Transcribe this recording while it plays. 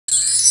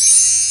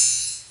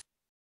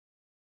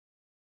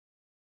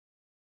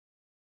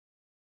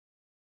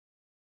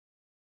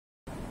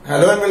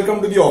Hello and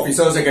welcome to the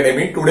Officers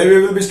Academy. Today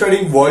we will be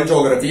studying world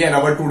geography and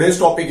our today's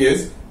topic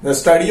is the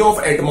study of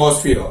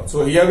atmosphere.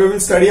 So here we will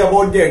study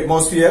about the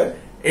atmosphere,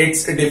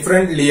 its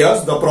different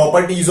layers, the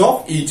properties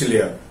of each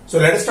layer. So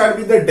let us start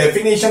with the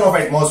definition of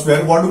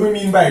atmosphere. What do we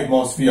mean by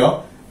atmosphere?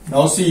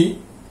 Now see,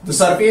 the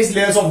surface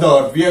layers of the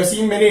earth. We have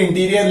seen many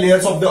interior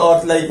layers of the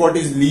earth like what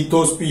is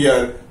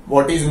lithosphere,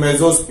 what is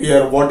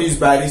mesosphere, what is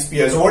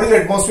barysphere. So what is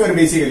atmosphere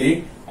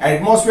basically?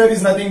 Atmosphere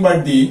is nothing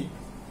but the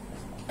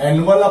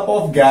envelope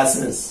of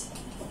gases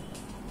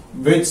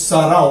which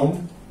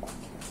surround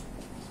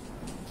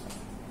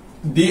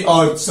the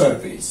earth's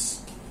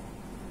surface.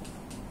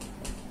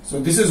 So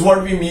this is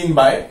what we mean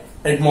by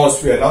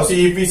atmosphere. Now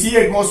see, if we see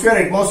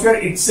atmosphere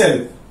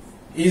itself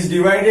is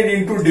divided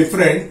into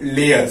different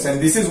layers,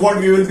 and this is what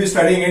we will be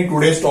studying in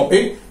today's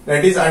topic,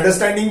 that is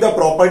understanding the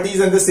properties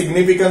and the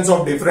significance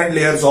of different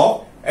layers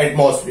of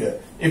atmosphere.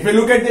 If we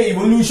look at the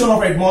evolution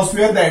of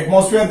atmosphere, the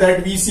atmosphere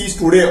that we see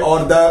today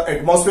or the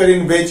atmosphere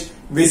in which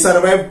we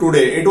survive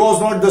today, it was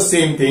not the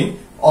same thing.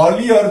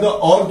 Earlier the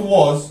earth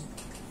was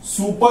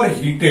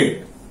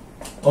superheated.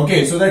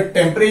 Okay, so the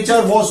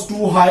temperature was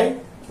too high.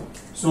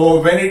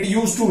 So when it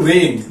used to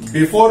rain,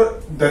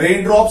 before the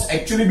raindrops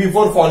actually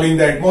before falling,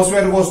 the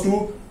atmosphere was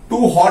too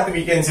hot,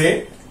 we can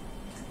say.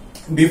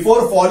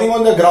 Before falling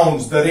on the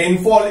grounds, the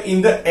rainfall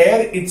in the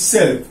air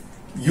itself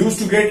used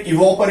to get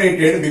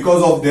evaporated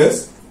because of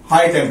this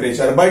high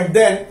temperature. But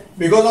then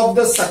because of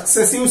the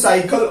successive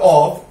cycle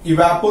of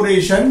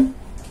evaporation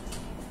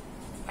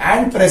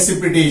and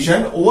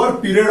precipitation over a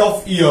period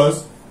of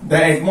years,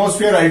 the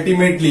atmosphere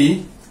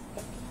ultimately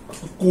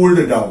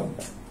cooled down.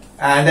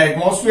 And the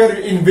atmosphere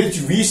in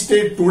which we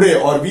stay today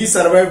or we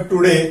survive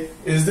today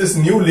is this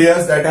new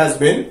layers that has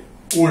been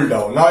cooled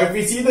down. Now if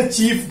we see the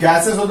chief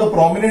gases or the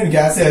prominent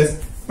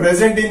gases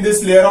present in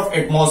this layer of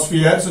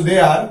atmosphere, so they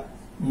are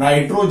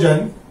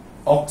nitrogen,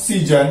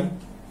 oxygen,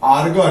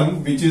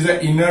 argon, which is an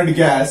inert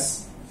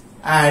gas,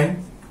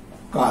 and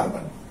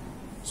carbon.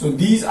 So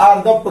these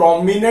are the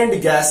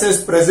prominent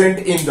gases present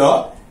in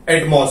the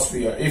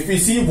atmosphere. If we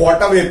see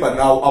water vapor,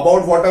 now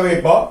about water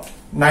vapor,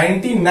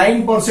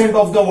 99%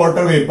 of the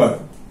water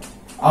vapor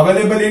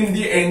available in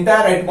the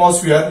entire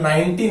atmosphere,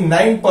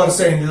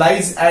 99%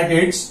 lies at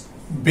its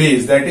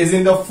base, that is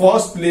in the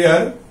first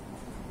layer,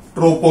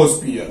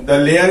 troposphere, the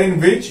layer in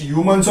which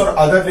humans or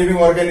other living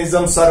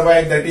organisms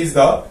survive, that is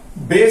the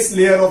base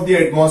layer of the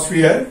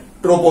atmosphere,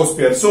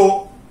 troposphere.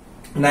 So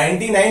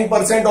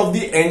 99% of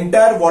the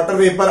entire water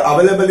vapor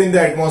available in the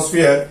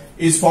atmosphere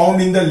is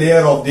found in the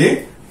layer of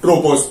the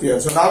troposphere.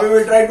 So now we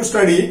will try to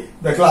study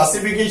the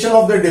classification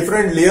of the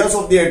different layers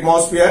of the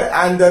atmosphere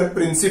and their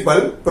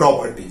principal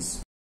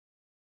properties.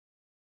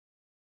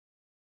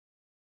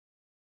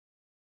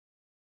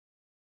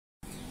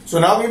 So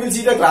now we will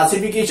see the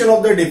classification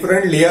of the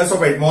different layers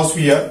of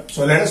atmosphere.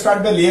 So let us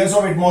start the layers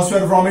of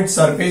atmosphere from its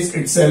surface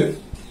itself,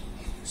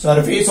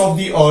 surface of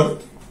the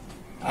earth,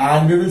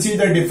 and we will see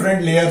the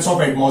different layers of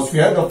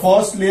atmosphere. The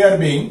first layer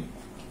being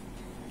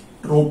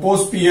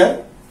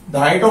troposphere. The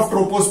height of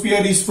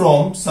troposphere is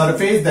from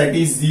surface, that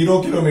is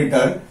 0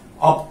 kilometer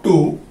up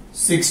to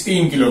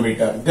 16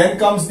 kilometer. Then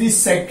comes the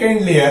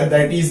second layer,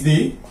 that is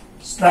the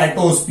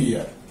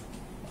stratosphere.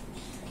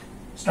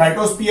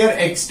 Stratosphere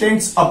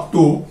extends up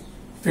to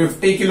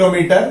 50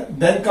 kilometer.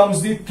 Then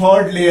comes the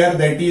third layer,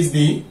 that is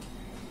the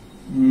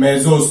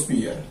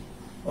mesosphere.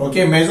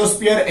 Okay,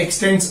 mesosphere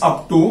extends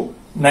up to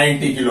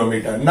 90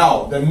 kilometer.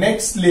 Now the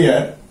next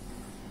layer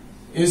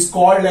is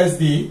called as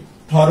the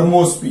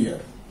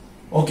thermosphere.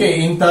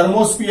 Okay, in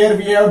thermosphere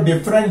we have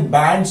different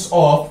bands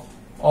of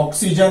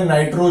oxygen,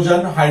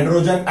 nitrogen,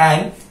 hydrogen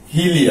and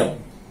helium.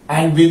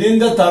 And within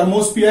the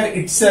thermosphere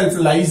itself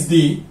lies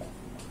the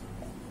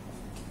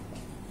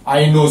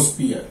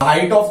ionosphere. The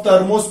height of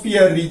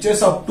thermosphere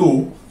reaches up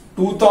to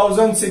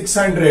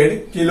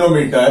 2600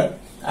 kilometer,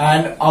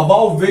 and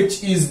above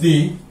which is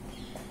the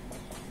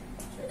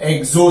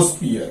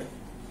exosphere.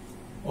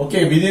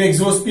 Okay, within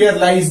exosphere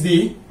lies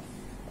the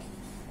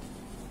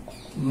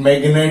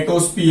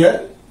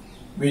magnetosphere,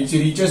 which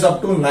reaches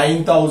up to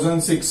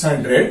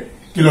 9600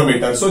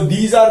 kilometers. So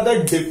these are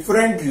the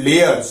different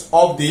layers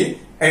of the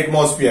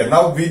atmosphere.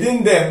 Now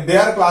within them they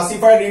are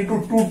classified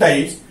into two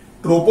types,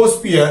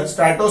 troposphere,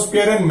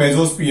 stratosphere and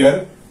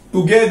mesosphere.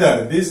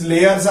 Together these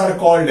layers are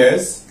called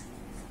as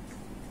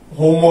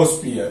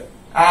homosphere.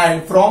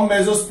 And from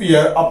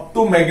mesosphere up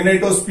to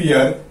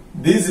magnetosphere,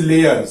 these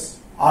layers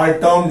are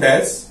termed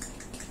as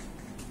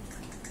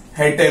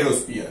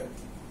heterosphere.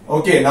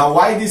 Okay, now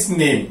why this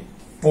name?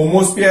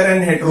 Homosphere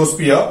and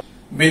heterosphere.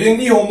 Within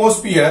the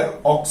homosphere,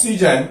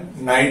 oxygen,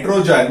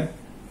 nitrogen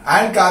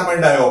and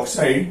carbon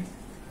dioxide,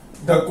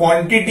 the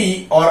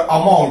quantity or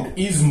amount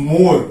is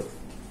more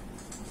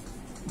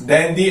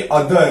than the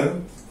other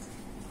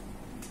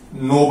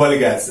noble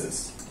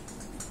gases.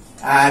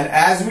 And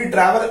as we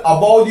travel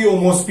above the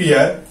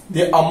homosphere,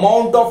 the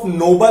amount of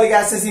noble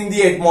gases in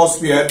the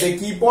atmosphere, they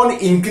keep on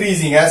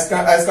increasing as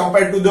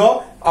compared to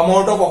the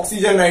amount of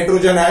oxygen,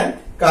 nitrogen and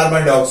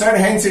carbon dioxide.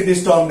 Hence it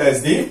is termed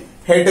as the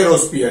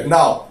heterosphere.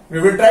 Now we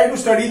will try to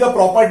study the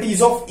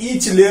properties of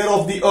each layer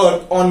of the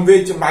earth on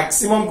which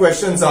maximum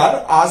questions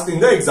are asked in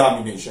the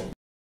examination.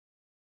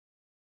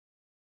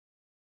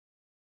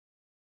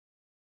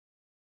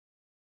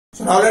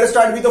 So now let us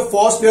start with the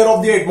first layer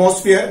of the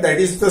atmosphere, that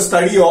is the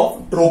study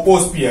of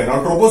troposphere. Now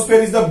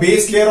troposphere is the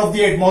base layer of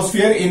the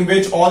atmosphere in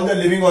which all the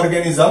living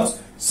organisms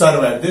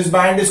survive. This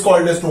band is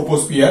called as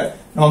troposphere.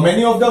 Now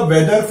many of the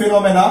weather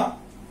phenomena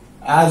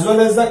as well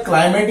as the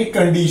climatic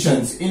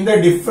conditions in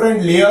the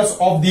different layers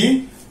of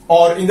the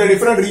or in the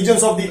different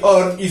regions of the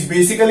earth is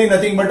basically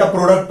nothing but a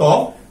product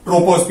of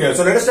troposphere.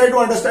 So let us try to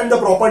understand the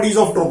properties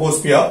of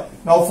troposphere.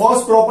 Now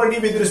first property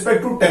with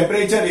respect to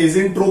temperature is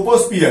in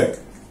troposphere.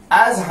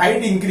 As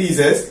height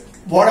increases,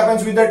 what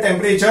happens with the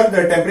temperature?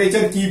 The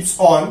temperature keeps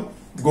on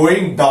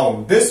going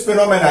down. This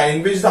phenomena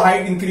in which the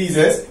height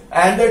increases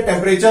and the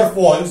temperature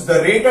falls,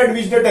 the rate at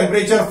which the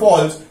temperature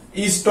falls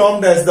is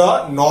termed as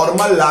the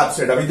normal lapse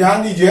rate. Abhi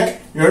dhyan dijiye,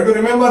 you have to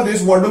remember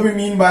this. What do we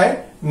mean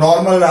by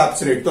normal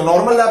lapse rate? So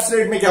normal lapse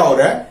rate mein kya ho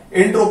raha hai?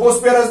 In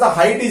troposphere, as the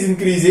height is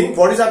increasing,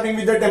 what is happening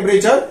with the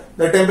temperature?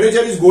 The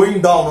temperature is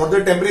going down or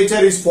the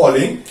temperature is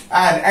falling.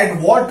 And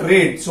at what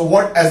rate? So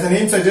what, as the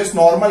name suggests,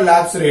 normal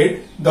lapse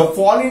rate, the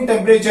fall in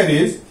temperature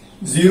is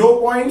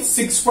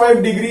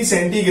 0.65 degrees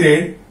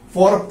centigrade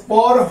for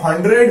per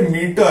 100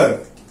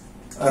 meter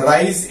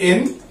rise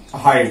in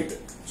height.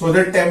 So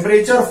the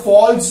temperature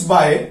falls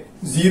by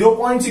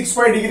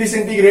 0.65 degrees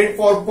centigrade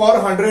for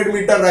per 100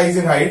 meter rise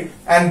in height,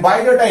 and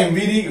by the time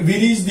we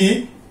reach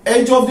the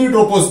edge of the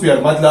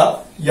troposphere,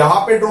 मतलब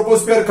यहाँ पे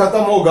troposphere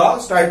खत्म होगा,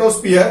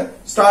 stratosphere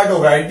start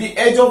होगा. At the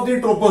edge of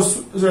the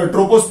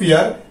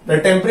troposphere,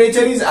 the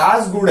temperature is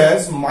as good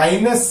as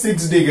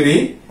 -6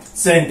 degree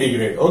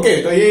centigrade.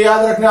 Okay, तो ये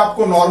याद रखना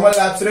आपको normal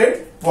lapse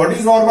rate. What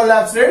is normal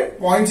lapse rate?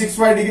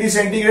 0.65 degree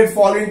centigrade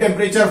fall in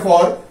temperature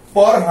for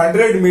per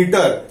 100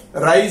 meter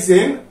rise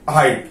in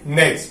height.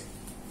 Next.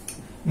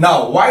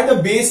 Now, why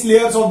the base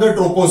layers of the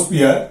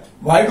troposphere?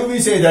 Why do we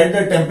say that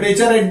the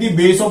temperature at the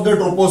base of the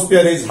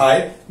troposphere is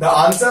high? The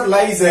answer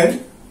lies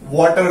in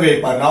water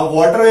vapor. Now,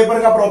 water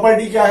vapor का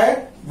property क्या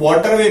है?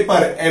 Water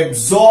vapor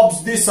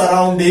absorbs the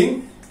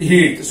surrounding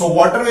heat. So,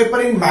 water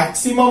vapor in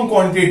maximum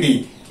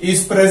quantity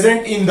is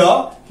present in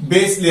the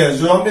base layers.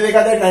 जो हमने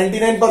देखा था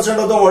 99%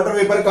 of the water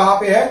vapor कहाँ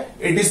पे है?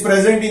 It is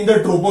present in the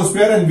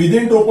troposphere, and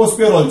within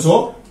troposphere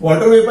also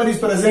water vapor is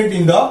present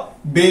in the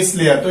base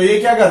layer. तो ये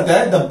क्या करता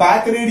है? The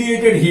back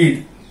radiated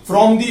heat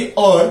from the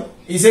earth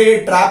इसे ये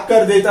ट्रैप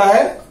कर देता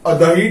है, और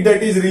the heat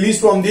that is released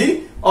from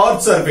the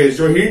earth surface,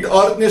 जो heat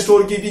earth ने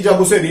स्टोर की थी,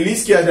 जब उसे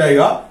रिलीज किया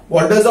जाएगा,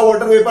 what does the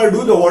water vapor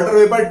do? The water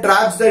vapor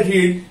traps that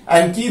heat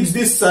and keeps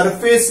the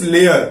surface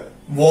layer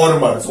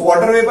warmer. So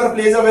water vapor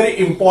plays a very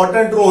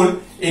important role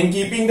in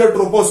keeping the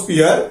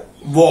troposphere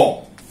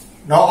warm.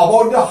 Now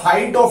about the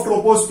height of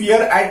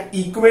troposphere, at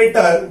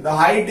equator the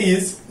height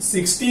is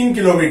 16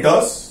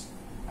 kilometers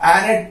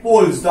and at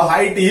poles the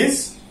height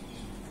is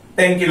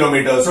 10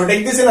 kilometers. So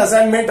take this in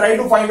assignment, try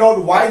to find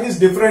out why these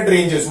different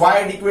ranges.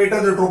 Why at equator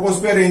the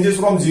troposphere ranges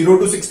from 0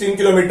 to 16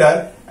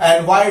 kilometer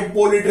and why at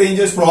pole it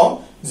ranges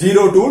from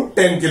 0 to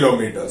 10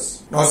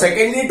 kilometers. Now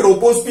secondly,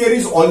 troposphere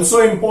is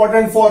also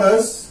important for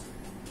us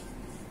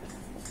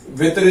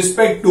with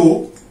respect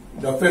to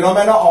the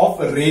phenomena of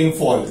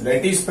rainfall,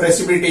 that is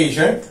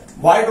precipitation.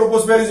 Why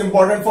troposphere is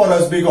important for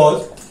us?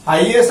 Because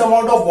highest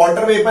amount of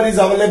water vapor is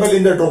available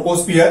in the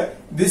troposphere.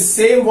 This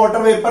same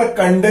water vapor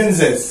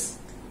condenses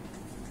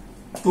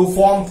to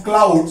form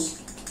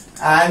clouds,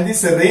 and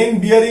this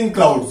rain bearing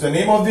clouds, the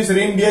name of this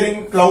rain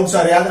bearing clouds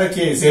are, याद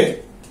रखिए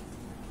इसे,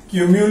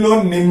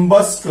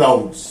 cumulonimbus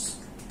clouds.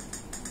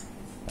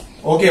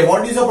 Okay,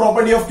 what is the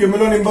property of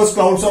cumulonimbus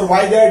clouds, or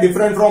why they are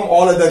different from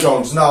all other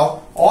clouds?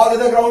 Now, all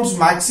other clouds,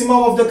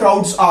 maximum of the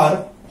clouds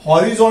are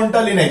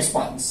horizontal in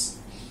expanse.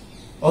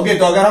 Okay,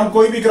 तो अगर हम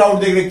कोई भी crowd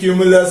देख रहे,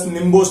 cumulus,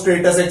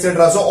 nimbostratus,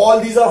 etc. So all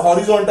these are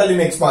horizontal in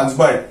expanse.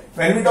 But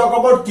when we talk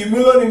about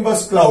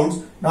cumulonimbus clouds,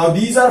 now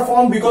these are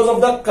formed because of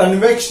the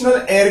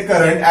convectional air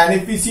current. And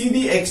if we see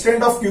the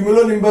extent of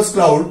cumulonimbus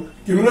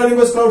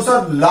clouds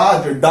are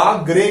large,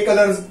 dark grey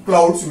color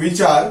clouds which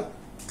are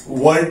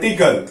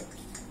vertical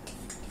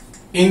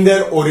in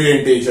their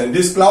orientation.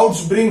 These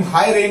clouds bring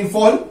high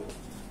rainfall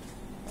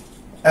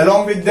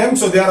along with them,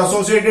 so they are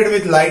associated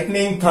with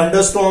lightning,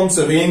 thunderstorms,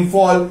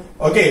 rainfall.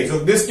 Okay, so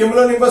these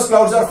cumulonimbus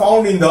clouds are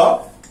found in the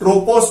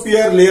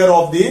troposphere layer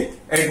of the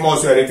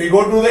atmosphere. If you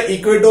go to the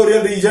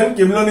equatorial region,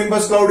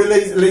 cumulonimbus cloud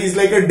is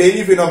like a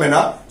daily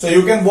phenomena, so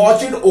you can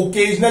watch it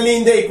occasionally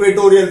in the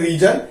equatorial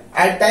region.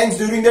 At times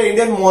during the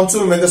Indian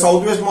monsoon, when the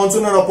southwest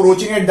monsoon are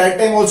approaching, at that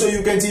time also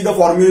you can see the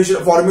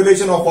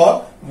formulation of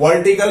a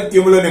vertical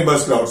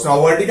cumulonimbus clouds.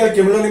 Now vertical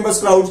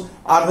cumulonimbus clouds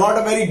are not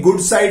a very good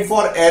sight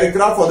for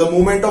aircraft, for the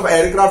movement of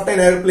aircraft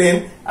and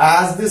airplane,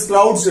 as these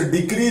clouds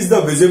decrease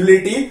the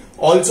visibility.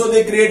 Also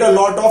they create a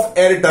lot of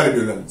air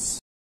turbulence.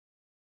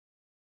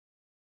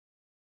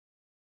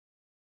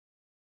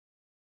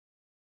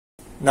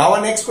 Now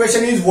our next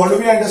question is, what do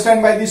we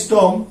understand by this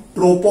term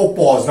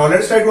tropopause? Now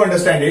let's try to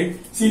understand it.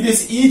 See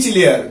this, each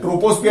layer,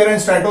 troposphere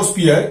and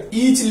stratosphere,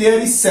 each layer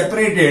is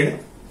separated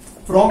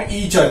from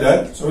each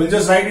other. So we'll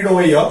just write it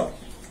over here.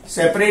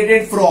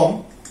 Separated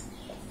from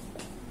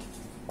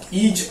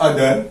each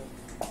other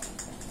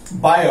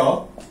by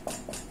a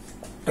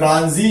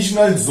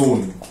transitional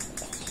zone.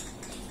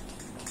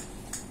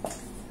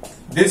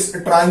 This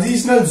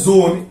transitional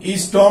zone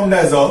is termed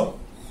as a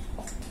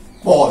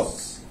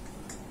pause.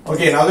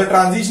 Okay, now the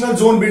transitional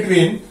zone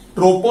between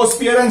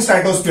troposphere and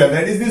stratosphere,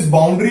 that is this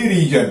boundary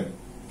region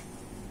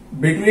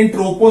between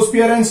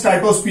troposphere and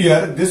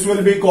stratosphere, this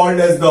will be called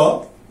as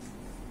the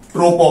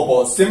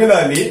tropopause.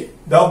 Similarly,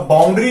 the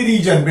boundary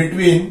region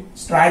between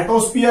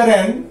stratosphere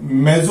and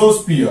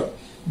mesosphere,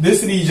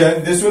 this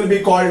region, this will be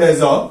called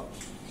as a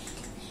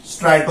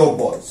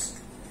stratopause.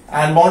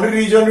 And boundary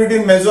region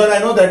between meso and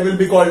ano, that will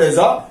be called as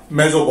a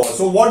mesopause.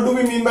 So what do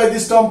we mean by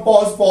this term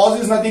pause?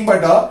 Pause is nothing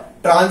but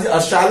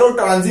a shallow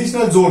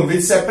transitional zone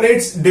which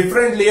separates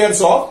different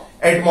layers of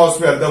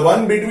atmosphere. The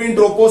one between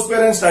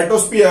troposphere and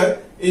stratosphere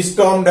is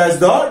termed as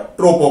the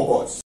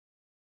tropopause.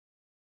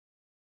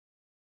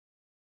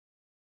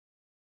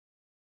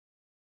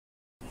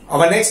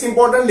 Our next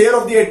important layer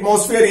of the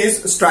atmosphere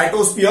is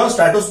stratosphere.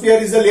 Stratosphere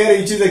is the layer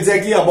which is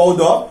exactly above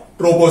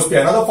the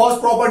troposphere. Now the first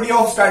property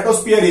of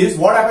stratosphere is,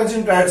 what happens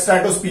in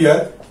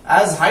stratosphere?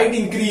 As height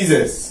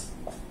increases,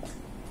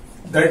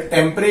 the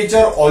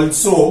temperature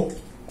also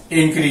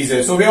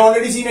increases. So we have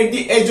already seen at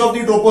the edge of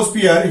the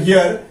troposphere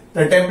here,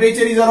 the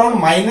temperature is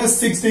around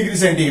 -6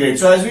 degrees centigrade.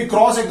 So as we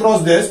cross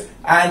across this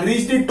and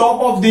reach the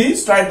top of the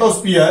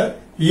stratosphere,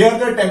 here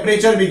the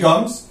temperature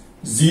becomes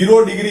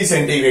 0 degrees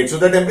centigrade. So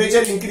the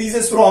temperature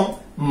increases from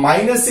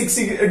 -6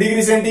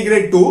 degrees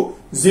centigrade to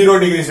 0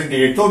 degrees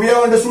centigrade. So we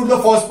have understood the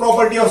first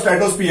property of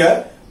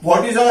stratosphere.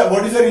 What is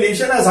the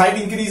relation? As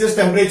height increases,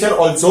 temperature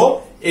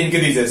also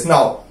increases.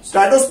 Now,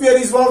 stratosphere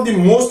is one of the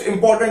most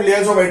important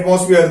layers of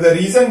atmosphere. The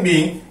reason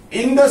being,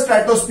 in the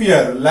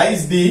stratosphere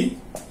lies the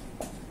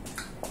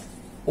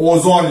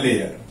ozone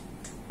layer.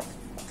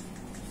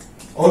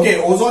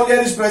 Okay, ozone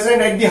layer is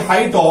present at the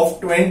height of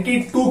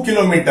 22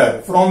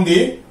 km from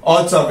the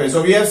Earth's surface.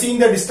 So we have seen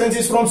the distance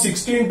is from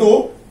 16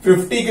 to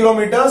 50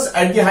 kilometers.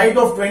 At the height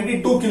of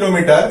 22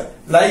 km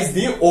lies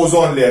the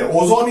ozone layer.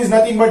 Ozone is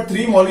nothing but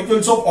 3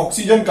 molecules of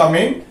oxygen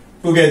coming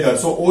together.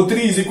 So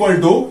O3 is equal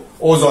to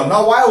ozone.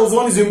 Now why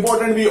ozone is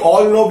important? We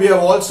all know, we have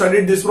all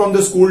studied this from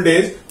the school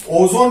days.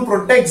 Ozone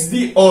protects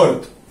the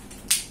Earth.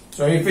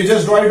 So if we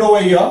just draw it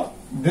over here,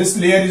 this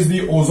layer is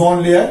the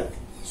ozone layer.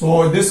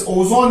 So this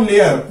ozone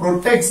layer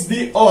protects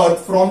the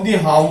Earth from the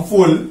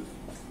harmful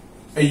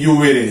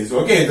UV rays.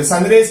 Okay, the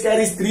sun rays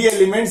carries 3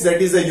 elements,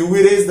 that is the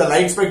UV rays, the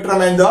light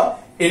spectrum and the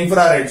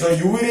infrared. So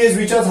UV rays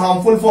which are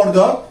harmful for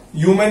the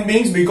human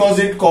beings because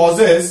it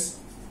causes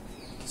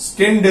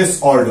skin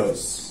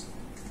disorders.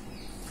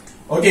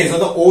 Okay, so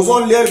the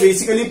ozone layer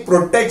basically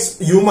protects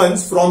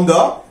humans from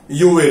the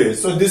UV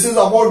rays. So this is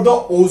about the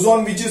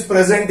ozone which is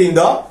present in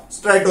the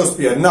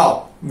stratosphere.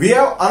 Now we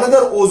have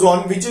another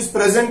ozone which is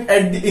present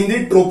in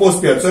the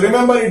troposphere. So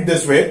remember it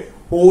this way: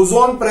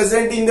 ozone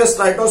present in the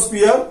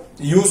stratosphere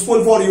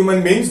useful for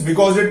human beings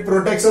because it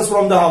protects us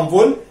from the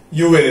harmful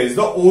UV rays.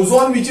 The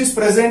ozone which is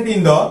present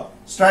in the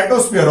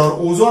stratosphere, or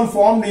ozone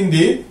formed in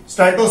the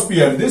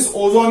stratosphere, this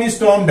ozone is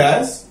termed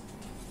as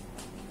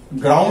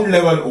ground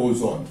level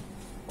ozone.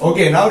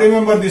 Okay, now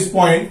remember this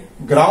point: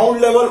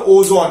 ground level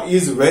ozone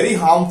is very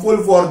harmful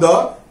for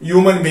the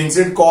human beings.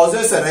 It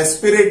causes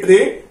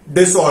respiratory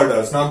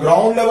disorders. Now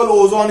ground level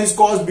ozone is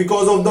caused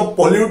because of the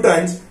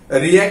pollutants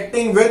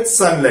reacting with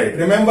sunlight.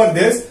 Remember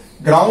this: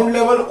 ground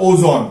level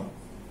ozone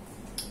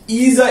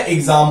is an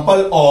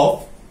example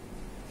of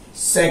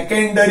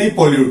secondary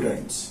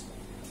pollutants.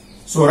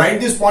 So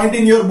write this point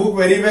in your book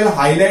very well,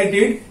 highlight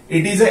it.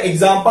 It is an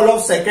example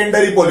of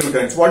secondary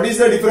pollutants. What is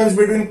the difference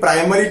between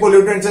primary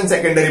pollutants and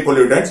secondary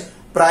pollutants?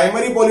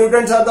 Primary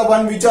pollutants are the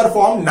ones which are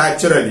formed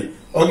naturally.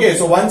 Okay,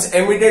 so once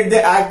emitted they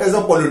act as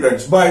a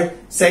pollutants. But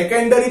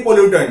secondary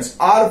pollutants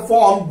are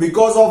formed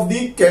because of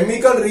the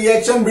chemical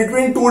reaction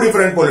between 2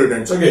 different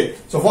pollutants. Okay,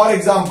 so for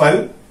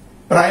example,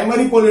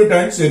 primary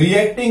pollutants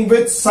reacting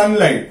with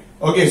sunlight.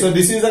 Okay, so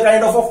this is a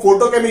kind of a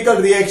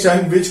photochemical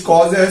reaction which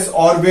causes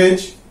or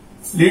which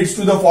leads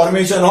to the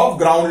formation of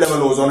ground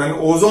level ozone. And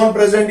ozone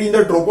present in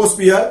the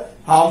troposphere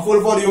harmful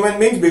for human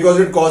beings because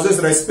it causes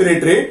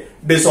respiratory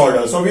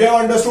disorders. So we have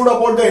understood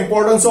about the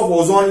importance of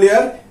ozone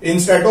layer in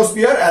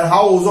stratosphere and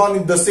how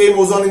ozone, the same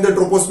ozone in the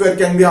troposphere,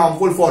 can be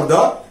harmful for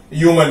the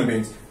human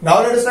beings.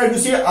 Now let us try to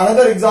see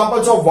another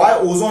examples of why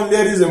ozone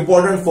layer is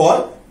important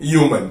for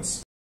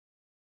humans.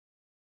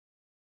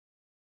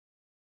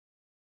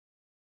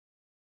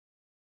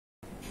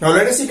 Now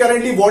let us see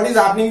currently what is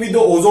happening with the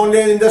ozone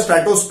layer in the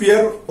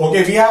stratosphere.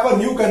 Okay, we have a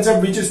new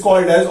concept which is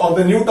called as, or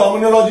the new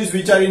terminologies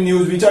which are in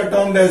use, which are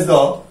termed as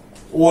the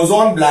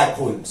ozone black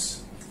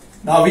holes.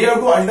 Now we have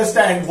to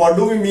understand what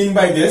do we mean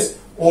by this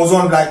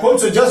ozone black hole.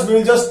 So we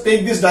will just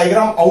take this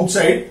diagram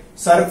outside.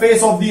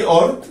 Surface of the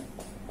Earth.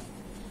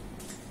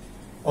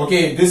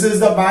 Okay, this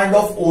is the band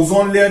of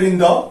ozone layer in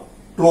the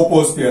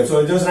troposphere. So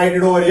I'll just write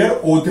it over here,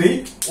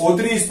 O3.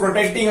 O3 is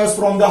protecting us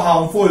from the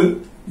harmful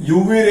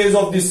UV rays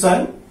of the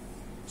sun.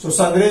 So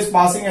sun rays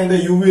passing and the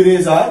UV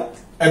rays are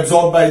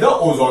absorbed by the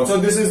ozone. So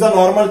this is the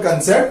normal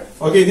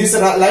concept. Okay, this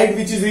light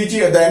which is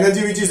reaching, the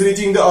energy which is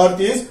reaching the earth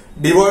is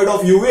devoid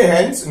of UV,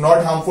 hence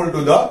not harmful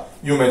to the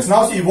humans.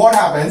 Now see what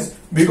happens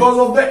because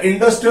of the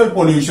industrial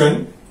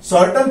pollution,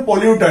 certain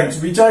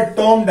pollutants which are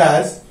termed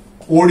as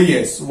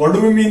ODS. What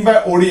do we mean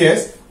by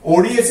ODS?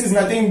 ODS is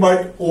nothing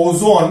but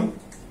ozone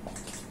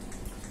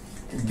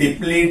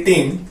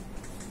depleting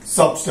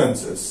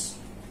substances.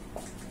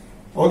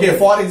 Okay,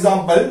 for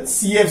example,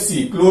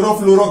 CFC,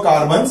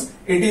 chlorofluorocarbons,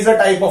 it is a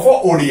type of a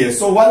ODS.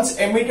 So once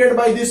emitted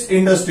by these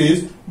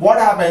industries, what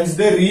happens?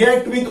 They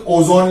react with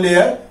ozone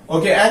layer,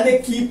 okay, and they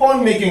keep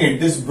on making it,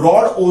 this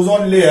broad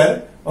ozone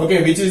layer,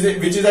 okay, which is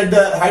at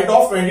the height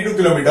of 22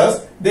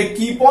 kilometers, they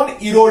keep on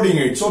eroding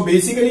it. So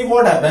basically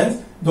what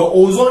happens? The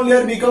ozone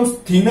layer becomes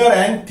thinner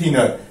and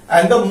thinner,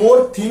 and the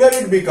more thinner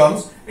it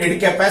becomes,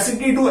 its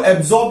capacity to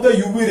absorb the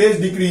UV rays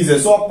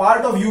decreases. So a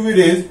part of UV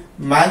rays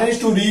manage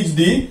to reach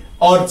the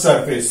Earth's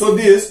surface. So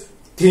this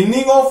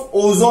thinning of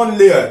ozone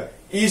layer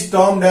is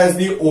termed as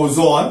the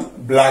ozone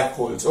black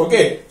holes.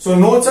 Okay, so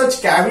no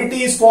such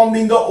cavity is formed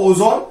in the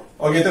ozone.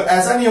 Okay, so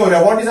ऐसा नहीं हो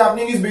रहा. What is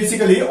happening is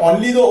basically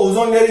only the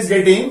ozone layer is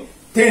getting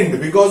thinned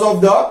because of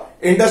the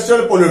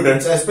industrial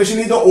pollutants,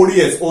 especially the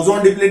ODS,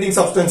 ozone depleting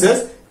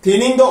substances.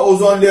 Thinning the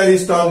ozone layer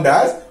is termed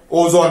as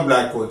ozone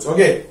black holes.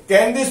 Okay,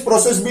 can this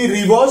process be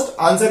reversed?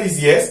 Answer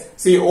is yes.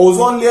 See,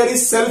 ozone layer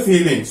is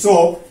self-healing.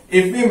 So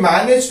if we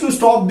manage to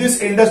stop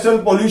this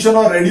industrial pollution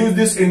or reduce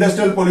this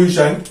industrial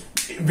pollution,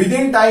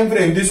 within time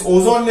frame this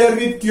ozone layer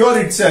will cure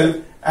itself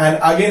and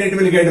again it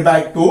will get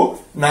back to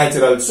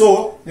natural.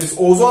 So this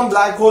ozone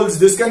black holes,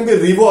 this can be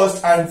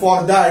reversed, and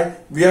for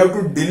that we have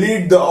to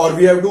delete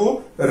we have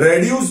to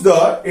reduce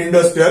the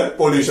industrial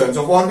pollution.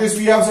 So for this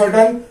we have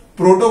certain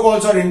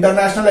protocols or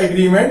international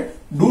agreement.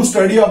 Do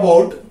study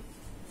about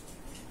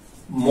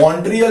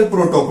Montreal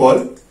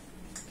Protocol.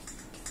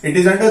 It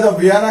is under the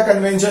Vienna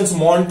Convention's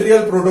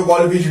Montreal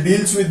Protocol, which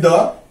deals with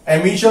the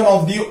emission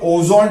of the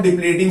ozone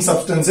depleting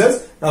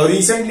substances. Now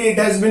recently it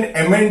has been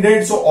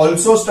amended, so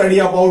also study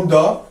about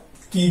the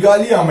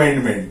Kigali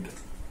Amendment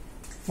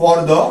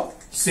for the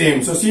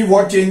same. So see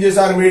what changes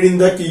are made in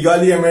the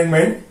Kigali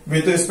Amendment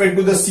with respect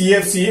to the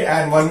CFC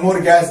and one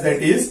more gas,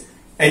 that is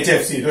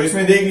HFC. So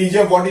इसमें देख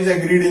लीजिए what is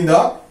agreed in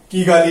the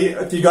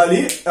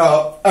Kigali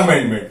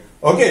Amendment.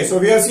 Okay, so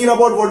we have seen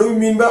about what do we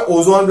mean by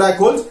ozone black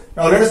holes.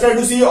 Now let us try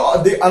to see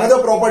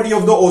another property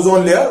of the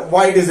ozone layer,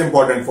 why it is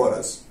important for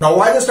us. Now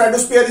why the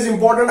stratosphere is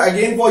important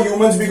again for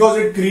humans? Because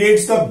it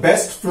creates the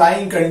best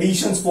flying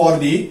conditions for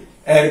the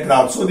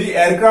aircraft. So the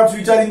aircrafts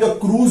which are in the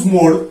cruise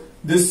mode,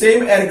 this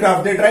same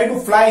aircraft, they try to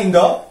fly in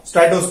the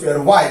stratosphere.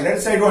 Why?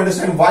 Let's try to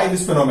understand why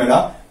this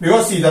phenomena.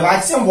 Because see, the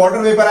maximum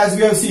water vapor, as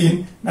we have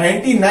seen,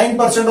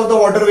 99% of the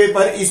water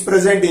vapor is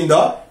present in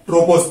the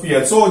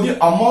troposphere. So the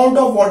amount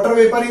of water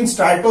vapor in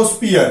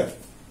stratosphere,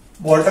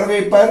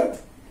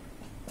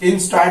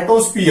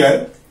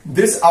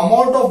 this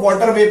amount of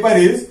water vapor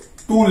is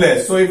too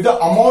less. So if the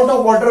amount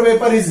of water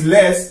vapor is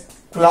less,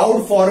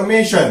 cloud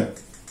formation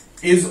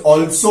is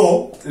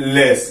also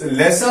less.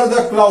 Lesser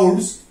the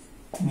clouds,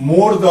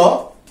 more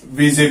the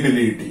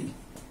visibility.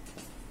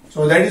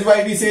 So that is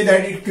why we say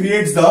that it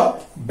creates the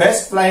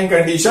best flying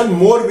condition.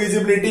 More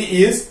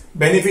visibility is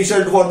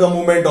beneficial for the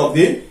movement of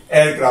the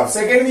aircraft.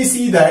 Second, we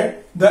see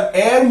that the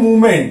air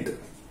movement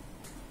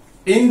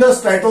in the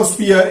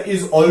stratosphere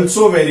is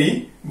also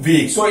very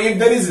weak. So if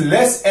there is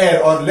less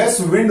air or less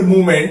wind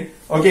movement,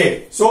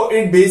 okay, so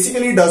it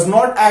basically does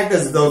not act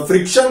as the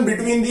friction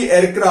between the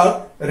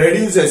aircraft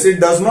reduces. It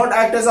does not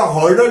act as a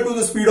hurdle to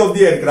the speed of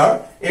the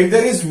aircraft. If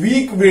there is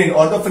weak wind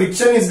or the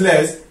friction is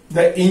less,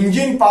 the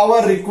engine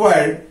power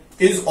required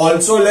is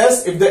also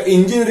less. If the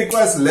engine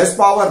requires less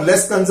power,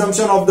 less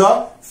consumption of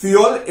the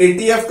fuel,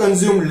 ATF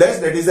consumed less,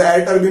 that is the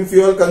air turbine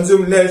fuel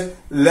consumed less,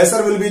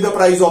 lesser will be the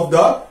price of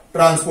the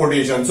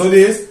transportation. So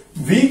this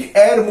weak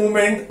air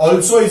movement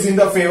also is in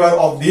the favor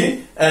of the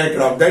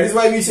aircraft. That is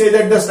why we say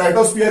that the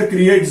stratosphere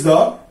creates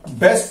the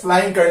best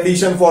flying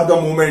condition for the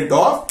movement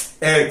of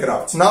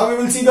aircrafts. Now we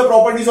will see the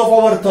properties of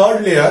our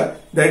third layer,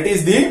 that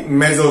is the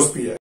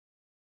mesosphere.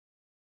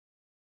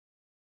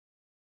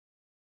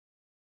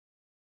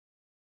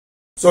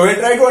 So we'll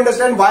try to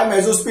understand why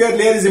mesosphere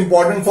layer is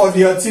important for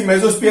the Earth. See,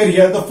 mesosphere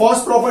here, the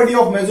first property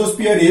of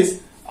mesosphere is,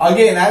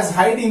 again, as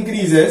height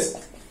increases,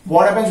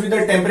 what happens with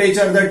the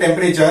temperature? The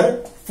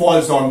temperature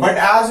falls down. But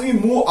as we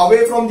move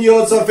away from the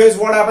Earth's surface,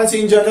 what happens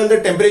in general?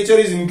 The temperature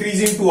is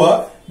increasing to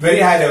a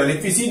very high level.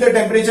 If we see the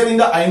temperature in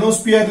the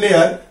ionosphere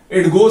layer,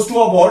 it goes to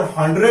about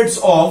hundreds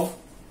of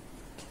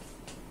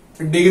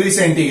degrees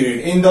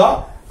centigrade in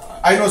the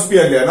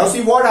ionosphere layer. Now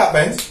see what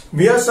happens.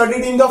 We have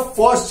studied in the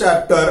first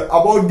chapter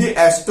about the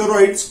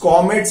asteroids,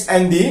 comets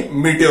and the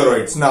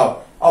meteoroids.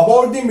 Now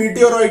about the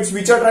meteoroids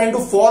which are trying to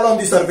fall on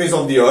the surface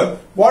of the Earth,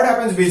 what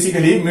happens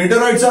basically?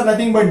 Meteoroids are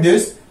nothing but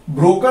this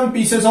broken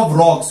pieces of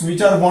rocks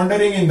which are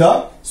wandering in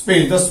the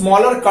space, the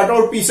smaller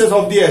cutout pieces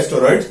of the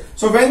asteroids.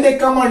 So when they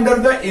come under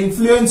the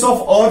influence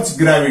of Earth's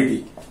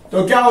gravity,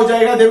 तो क्या हो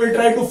जाएगा? They will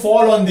try to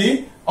fall on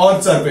the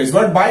Earth's surface.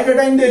 But by the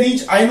time they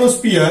reach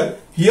ionosphere,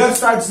 here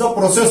starts the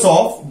process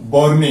of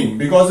burning,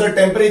 because the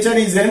temperature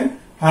is in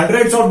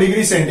hundreds of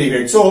degrees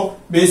centigrade. So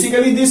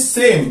basically this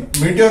same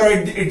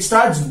meteorite, it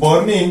starts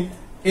burning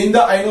in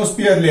the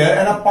ionosphere layer,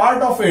 and a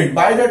part of it,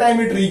 by the time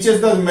it reaches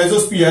the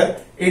mesosphere,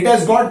 it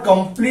has got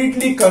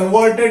completely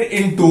converted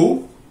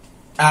into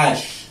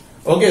ash.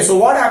 Okay, so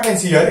what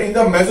happens here in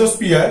the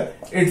mesosphere,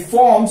 it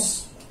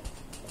forms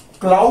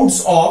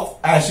clouds of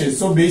ashes.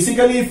 So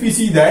basically if we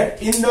see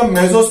that in the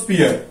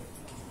mesosphere,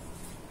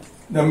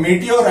 the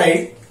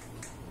meteorite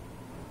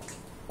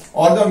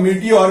or the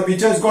meteor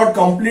which has got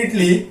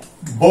completely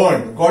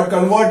burned, got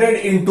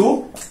converted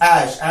into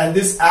ash, and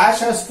this ash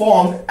has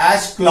formed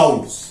ash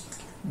clouds.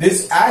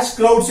 These ash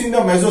clouds in the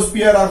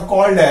mesosphere are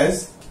called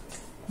as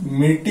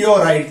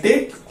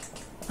meteoritic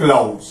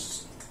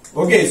clouds.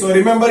 Okay, so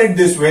remember it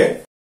this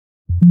way.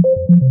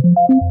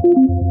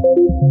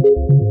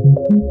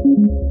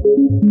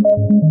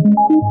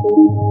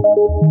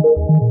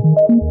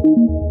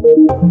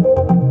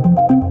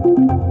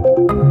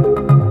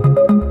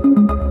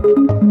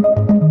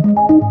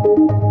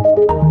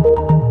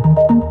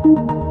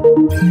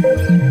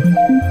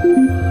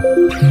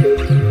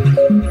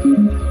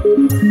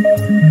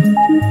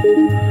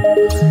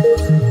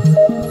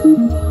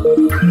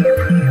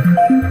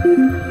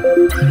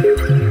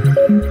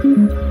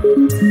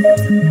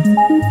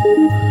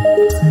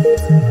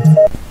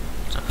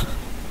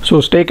 So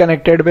stay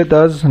connected with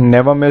us,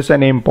 never miss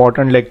an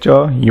important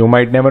lecture. You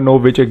might never know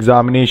which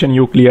examination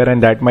you clear,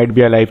 and that might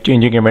be a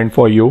life-changing event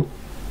for you.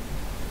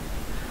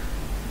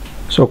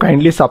 So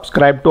kindly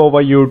subscribe to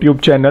our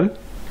YouTube channel.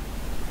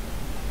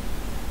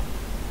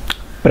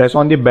 Press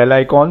on the bell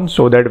icon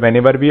so that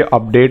whenever we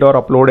update or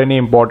upload any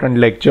important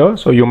lecture,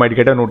 so you might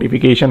get a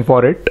notification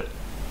for it.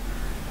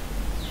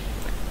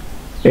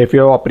 If you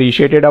have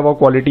appreciated our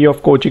quality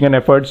of coaching and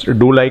efforts,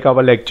 do like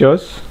our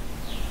lectures.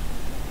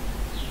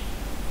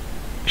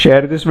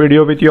 Share this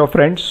video with your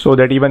friends so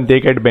that even they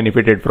get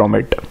benefited from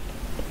it.